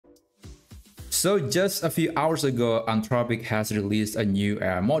So just a few hours ago, Anthropic has released a new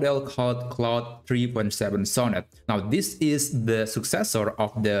AI model called Claude 3.7 Sonnet. Now, this is the successor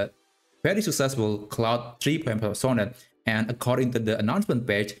of the very successful Claude 3.5 Sonnet. And according to the announcement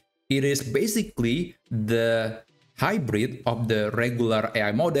page, it is basically the hybrid of the regular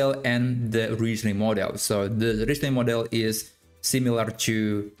AI model and the reasoning model. So the reasoning model is similar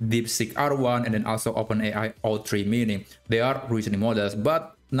to DeepSeek R1 and then also OpenAI O3 Mini. They are reasoning models,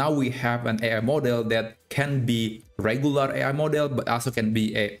 but now we have an AI model that can be regular AI model, but also can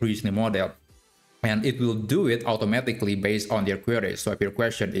be a reasoning model. And it will do it automatically based on your queries. So if your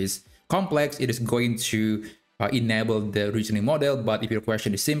question is complex, it is going to enable the reasoning model. But if your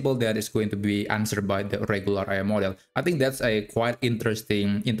question is simple, that is going to be answered by the regular AI model. I think that's a quite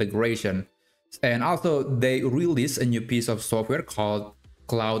interesting integration. And also they released a new piece of software called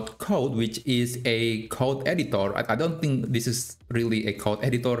Claude Code, which is a code editor. I don't think this is really a code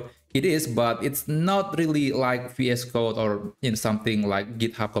editor. It is, but it's not really like VS Code or in something like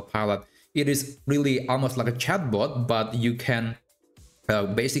GitHub Copilot. It is really almost like a chatbot, but you can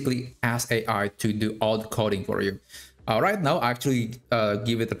basically ask AI to do all the coding for you. Right now, I actually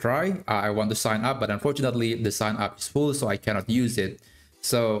give it a try. I want to sign up, but unfortunately, the sign up is full, so I cannot use it.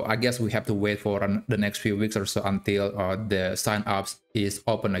 So I guess we have to wait for the next few weeks or so until the sign ups is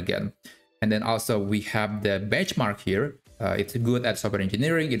open again. And then also we have the benchmark here. It's good at software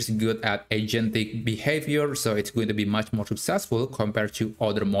engineering. It's good at agentic behavior. So it's going to be much more successful compared to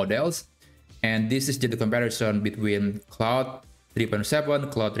other models. And this is just the comparison between Claude 3.7,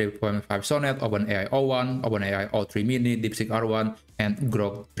 Claude 3.5 Sonnet, OpenAI O1, OpenAI O3 Mini, DeepSeek R1, and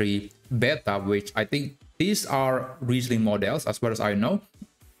Grok 3 Beta, which I think these are reasoning models as far as I know.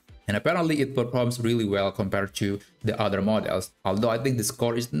 And apparently it performs really well compared to the other models. Although I think the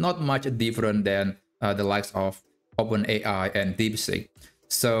score is not much different than the likes of OpenAI and DeepSeek.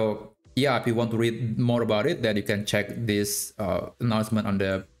 So yeah, if you want to read more about it, then you can check this announcement on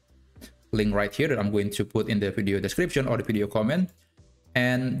the link right here that I'm going to put in the video description or the video comment.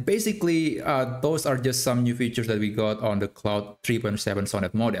 And basically, those are just some new features that we got on the Claude 3.7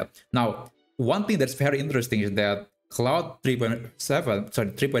 Sonnet model. Now, one thing that's very interesting is that Claude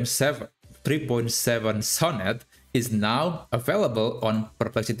 3.7 Sonnet is now available on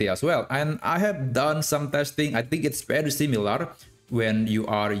Perplexity as well. And I have done some testing. I think it's very similar when you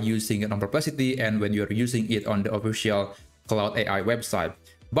are using it on Perplexity and when you're using it on the official Claude AI website.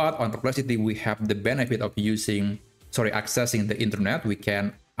 But on Perplexity, we have the benefit of accessing the internet. We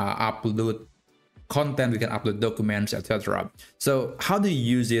can upload content, we can upload documents, etc. So how do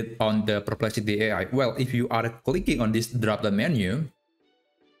you use it on the Perplexity AI? Well, if you are clicking on this drop-down menu,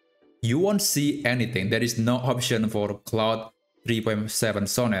 you won't see anything. There is no option for Claude 3.7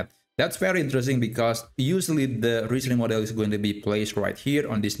 Sonnet. That's very interesting because usually the reasoning model is going to be placed right here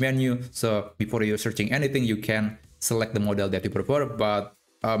on this menu. So before you're searching anything, you can select the model that you prefer. But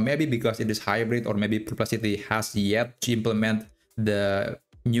maybe because it is hybrid, or maybe Perplexity has yet to implement the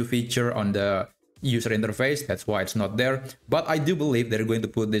new feature on the user interface, that's why it's not there. But I do believe they're going to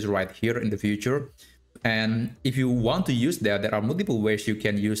put this right here in the future. And if you want to use that, there are multiple ways you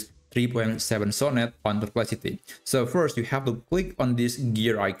can use 3.7 Sonnet on Perplexity. So first, you have to click on this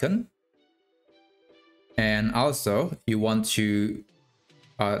gear icon. And also, you want to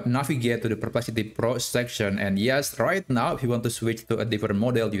navigate to the Perplexity Pro section. And yes, right now, if you want to switch to a different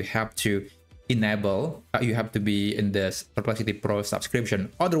model, you have to enable, you have to be in the Perplexity Pro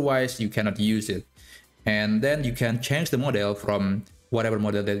subscription. Otherwise, you cannot use it. And then you can change the model from whatever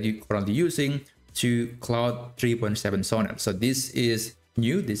model that you're currently using to Claude 3.7 Sonnet. So this is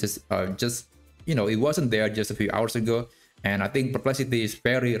new. This is just, it wasn't there just a few hours ago. And I think Perplexity is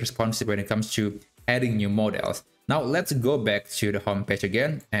very responsive when it comes to adding new models. Now let's go back to the home page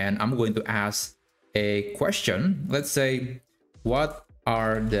again, and I'm going to ask a question. Let's say, what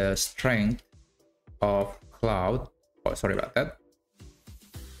are the strengths of Claude? Oh, sorry about that.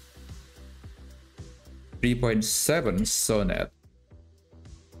 3.7 Sonnet.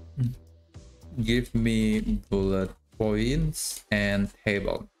 Give me bullet points and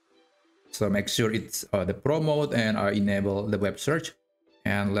table. So make sure it's the pro mode, and I enable the web search,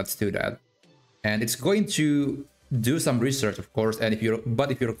 and let's do that. And it's going to do some research, of course. And if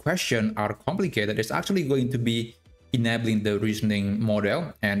your question are complicated, it's actually going to be enabling the reasoning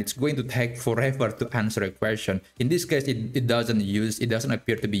model, and it's going to take forever to answer a question. In this case, it doesn't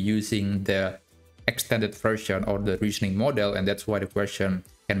appear to be using the extended version or the reasoning model, and that's why the question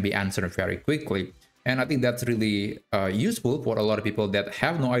can be answered very quickly. And I think that's really useful for a lot of people that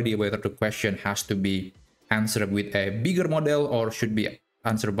have no idea whether the question has to be answered with a bigger model or should be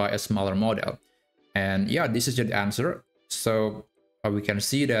answered by a smaller model. And yeah, this is the answer. So we can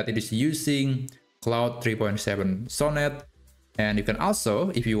see that it is using Claude 3.7 Sonnet. And you can also,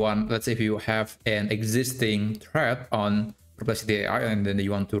 if you want, let's say if you have an existing thread on Perplexity AI and then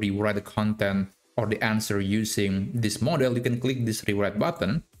you want to rewrite the content or the answer using this model, you can click this rewrite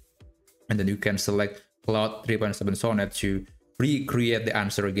button and then you can select Claude 3.7 Sonnet to recreate the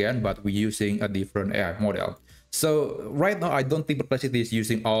answer again, but we're using a different AI model. So right now, I don't think Perplexity is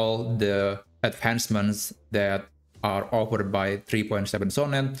using all the advancements that are offered by 3.7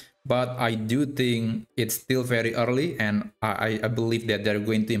 Sonnet, but I do think it's still very early, and I believe that they're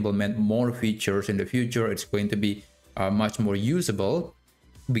going to implement more features in the future. It's going to be much more usable,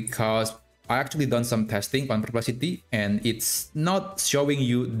 because I actually done some testing on Perplexity, and it's not showing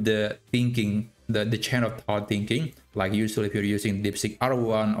you the thinking, the chain of thought thinking. Like usually if you're using DeepSeek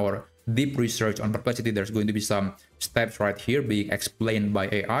R1 or deep research on Perplexity, there's going to be some steps right here being explained by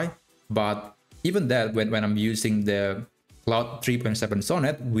AI. But even that, when I'm using the Claude 3.7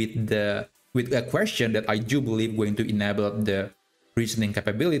 Sonnet with a question that I do believe going to enable the reasoning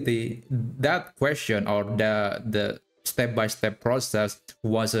capability, that question or the step-by-step process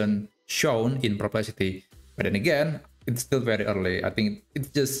wasn't shown in Perplexity. But then again, it's still very early. I think it's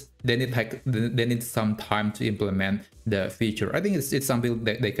just they need some time to implement the feature. I think it's something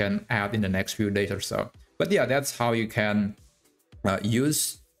that they can add in the next few days or so. But yeah, that's how you can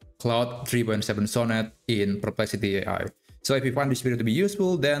use Claude 3.7 Sonnet in Perplexity AI. So if you find this video to be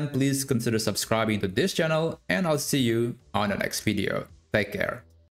useful, then please consider subscribing to this channel, and I'll see you on the next video. Take care.